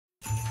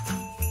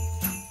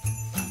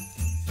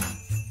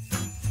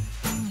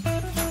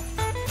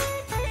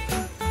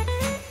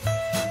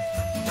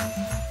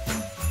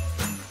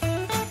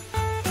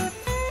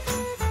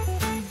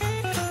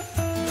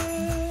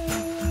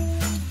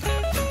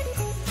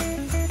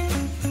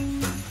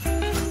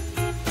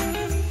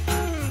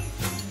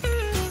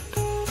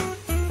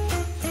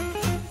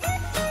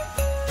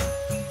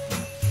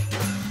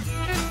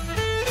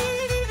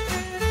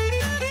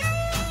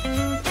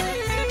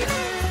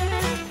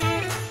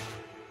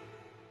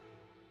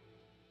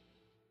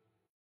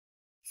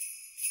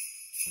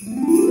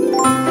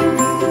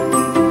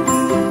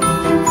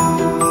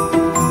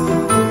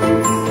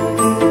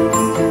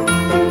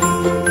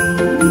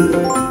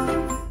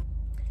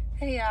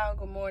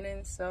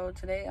So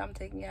today I'm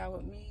taking y'all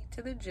with me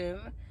to the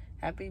gym.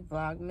 Happy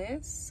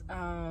Vlogmas,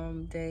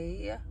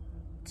 day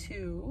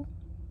 2.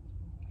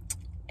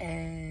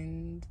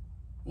 And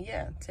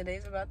yeah,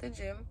 today's about the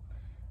gym.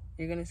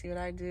 You're gonna see what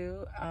I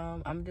do.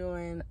 I'm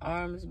doing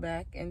arms,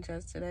 back, and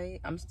chest today.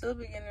 I'm still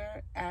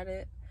beginner at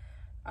it.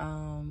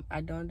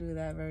 I don't do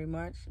that very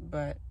much,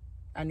 but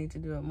I need to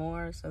do it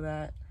more so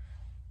that,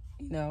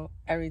 you know,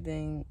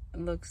 everything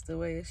looks the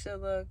way it should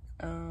look,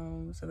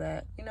 so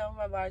that, you know,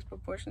 my body's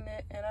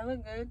proportionate and I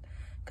look good,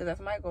 because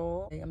that's my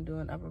goal. I'm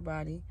doing upper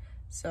body,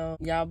 so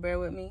y'all bear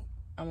with me.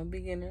 I'm a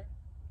beginner,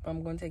 but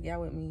I'm going to take y'all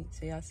with me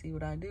so y'all see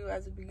what I do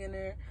as a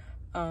beginner,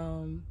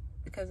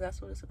 because that's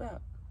what it's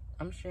about.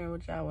 I'm sharing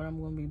with y'all what I'm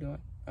going to be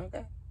doing,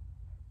 okay?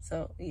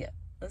 So, yeah,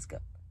 let's go.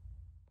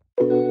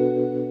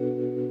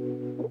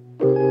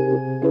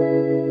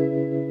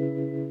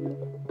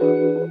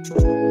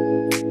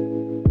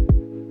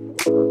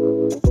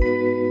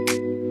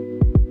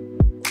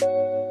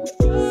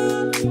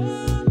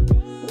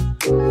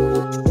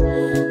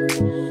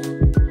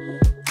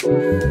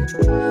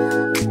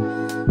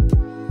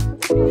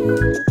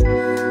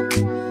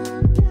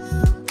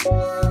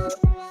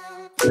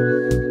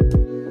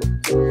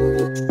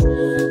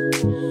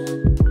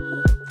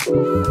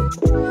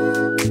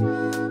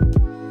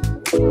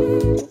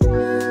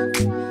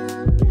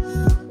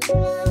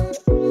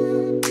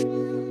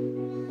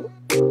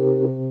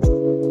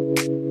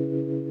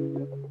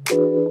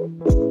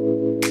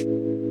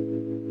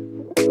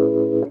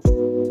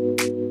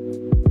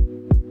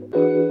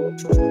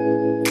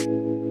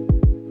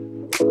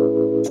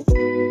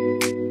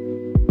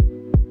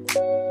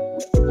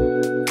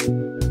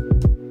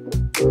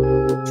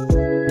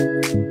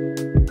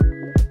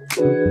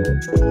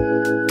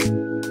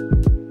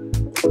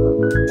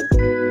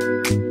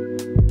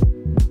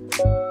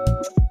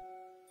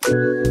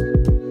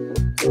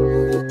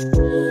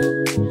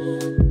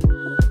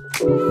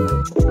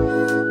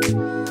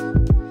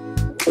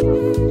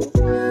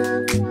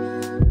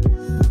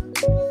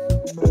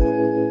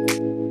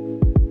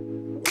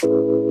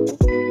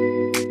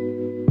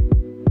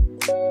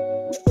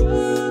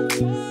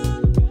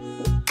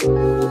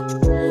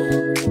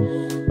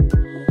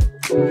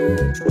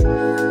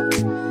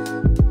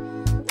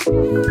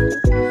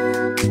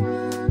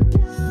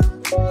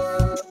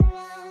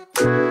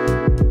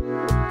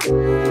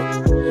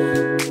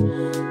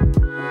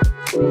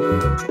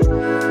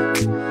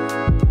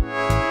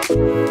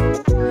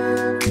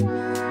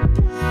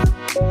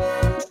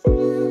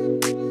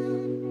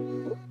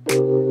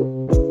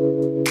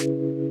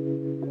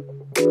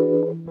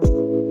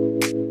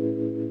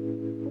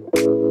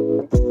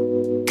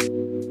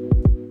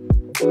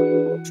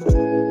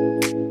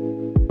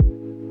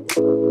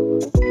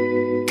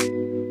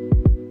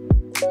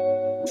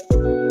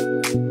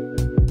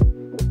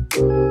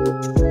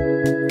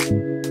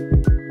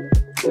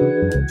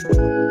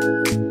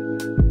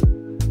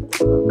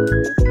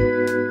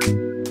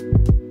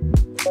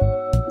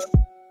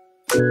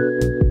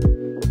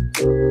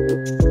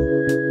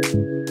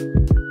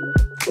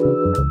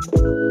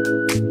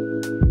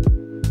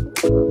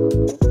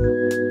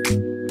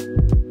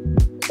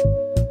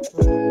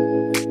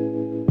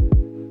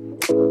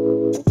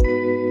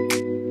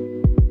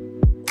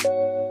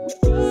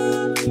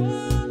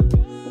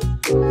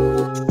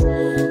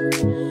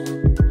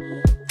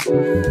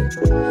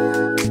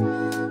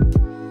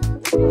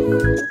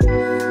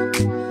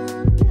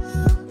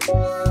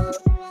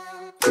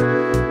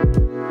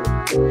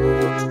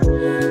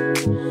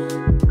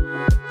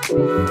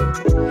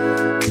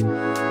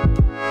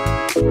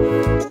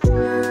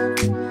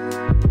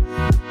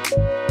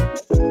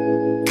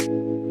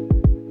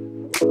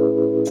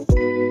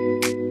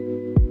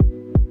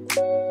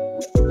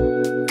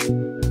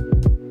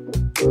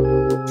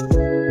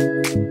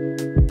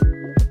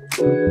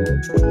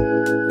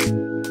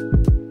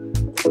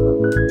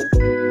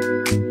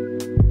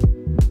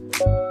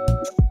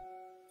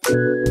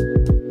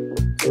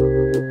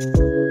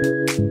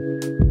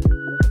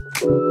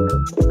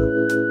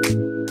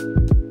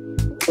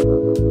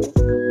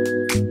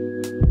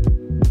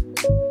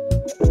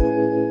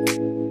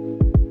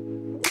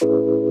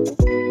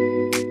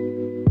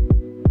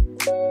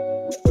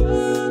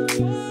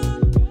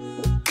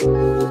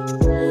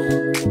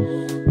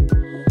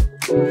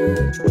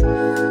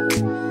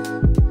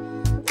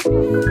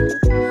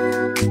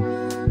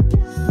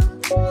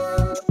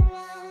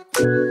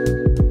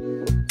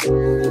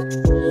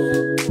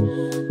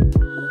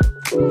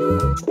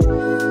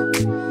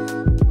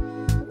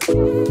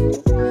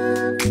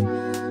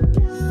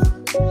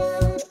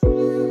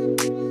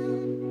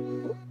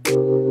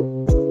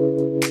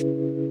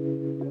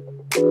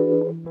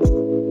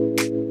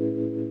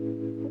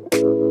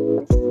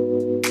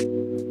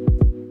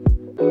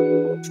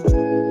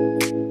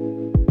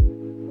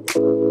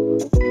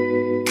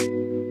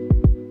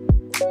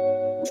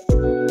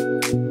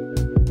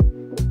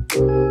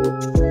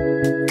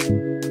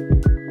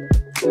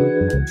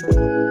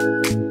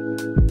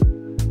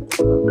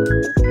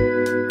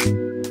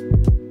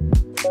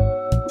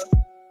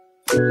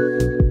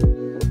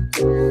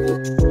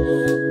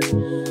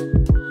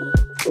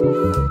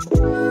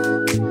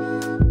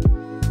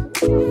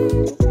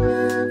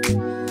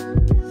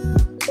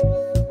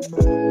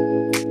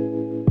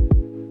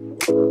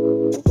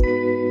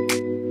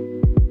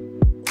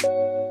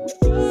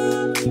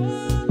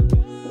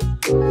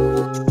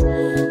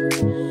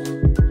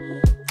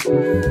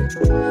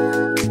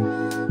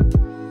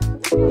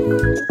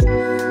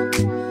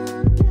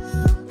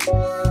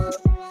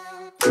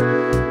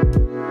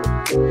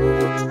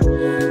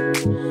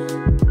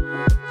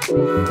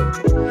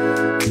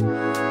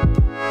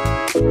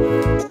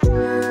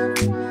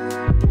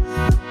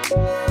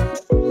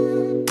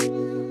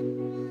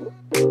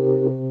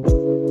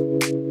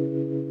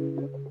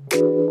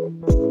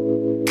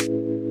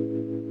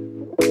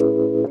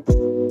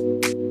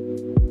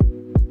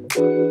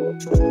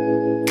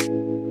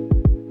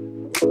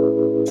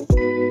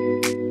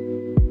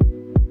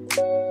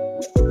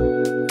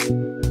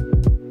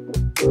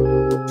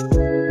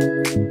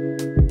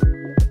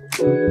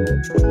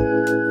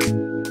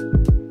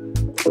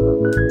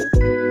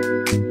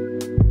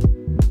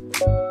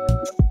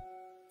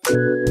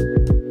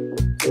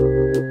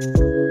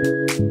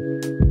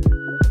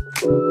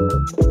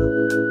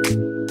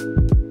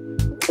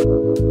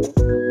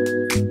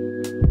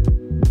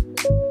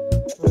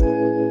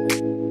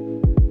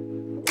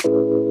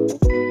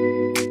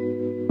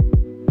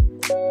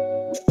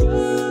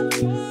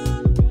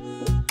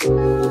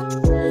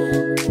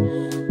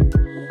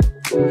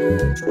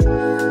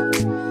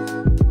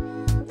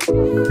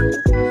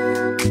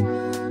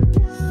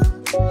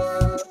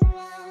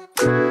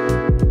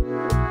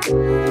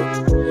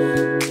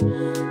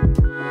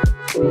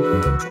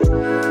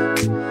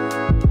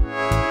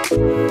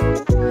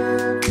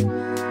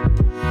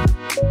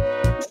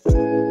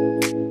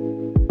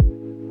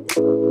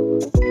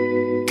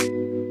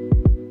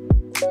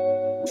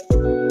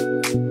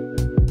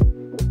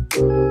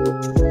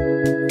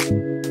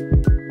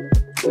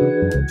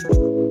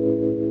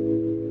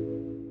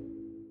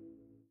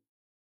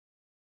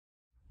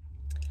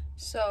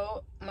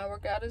 So my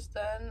workout is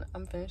done.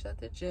 I'm finished at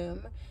the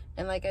gym,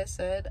 and like I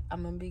said,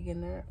 I'm a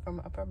beginner from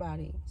upper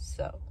body,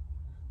 so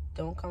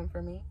don't come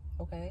for me,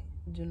 okay?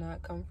 Do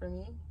not come for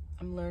me.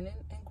 I'm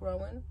learning and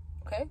growing,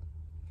 okay?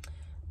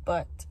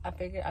 But I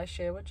figured I'd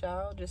share with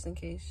y'all just in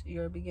case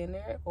you're a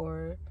beginner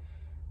or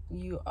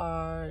you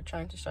are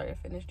trying to start your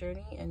fitness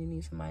journey and you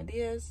need some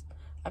ideas.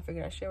 I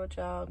figured I'd share with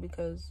y'all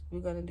because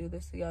we're gonna do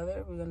this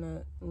together. We're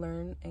gonna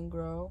learn and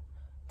grow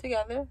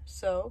together.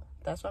 So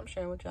that's what I'm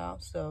sharing with y'all.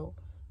 So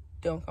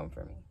don't come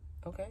for me,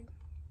 okay?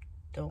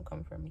 Don't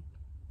come for me.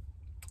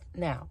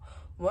 Now,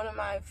 one of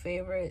my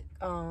favorite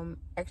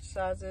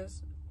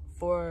exercises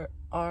for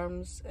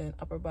arms and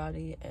upper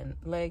body and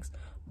legs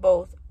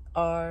both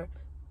are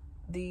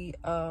the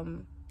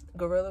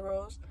gorilla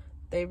rows.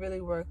 They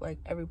really work like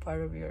every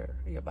part of your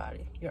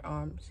body, your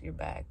arms, your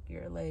back,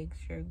 your legs,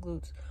 your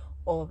glutes,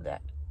 all of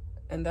that.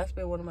 And that's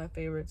been one of my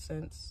favorites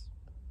since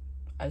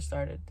I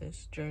started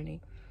this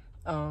journey.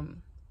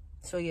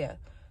 So yeah,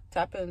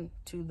 tap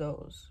into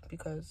those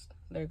because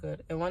they're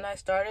good. And when I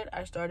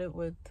started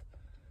with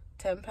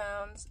 10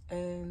 pounds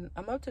and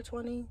I'm up to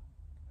 20.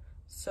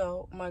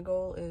 So my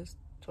goal is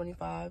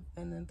 25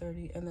 and then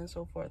 30 and then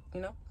so forth,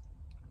 you know?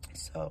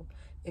 So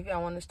if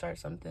y'all want to start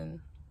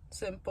something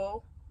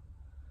simple,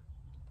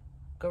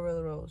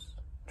 gorilla rows,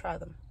 try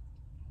them.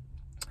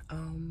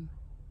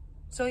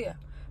 So yeah,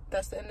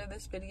 that's the end of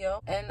this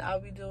video, and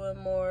I'll be doing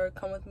more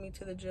come with me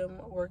to the gym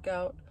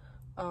workout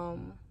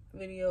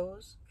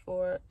videos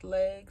for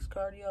legs,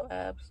 cardio,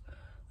 abs.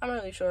 I'm not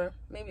really sure,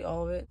 maybe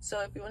all of it. So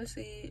if you want to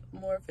see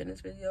more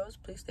fitness videos,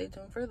 please stay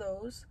tuned for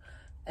those.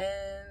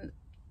 And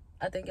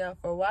I thank y'all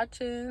for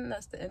watching.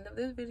 That's the end of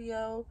this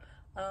video,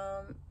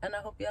 and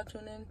I hope y'all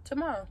tune in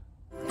tomorrow.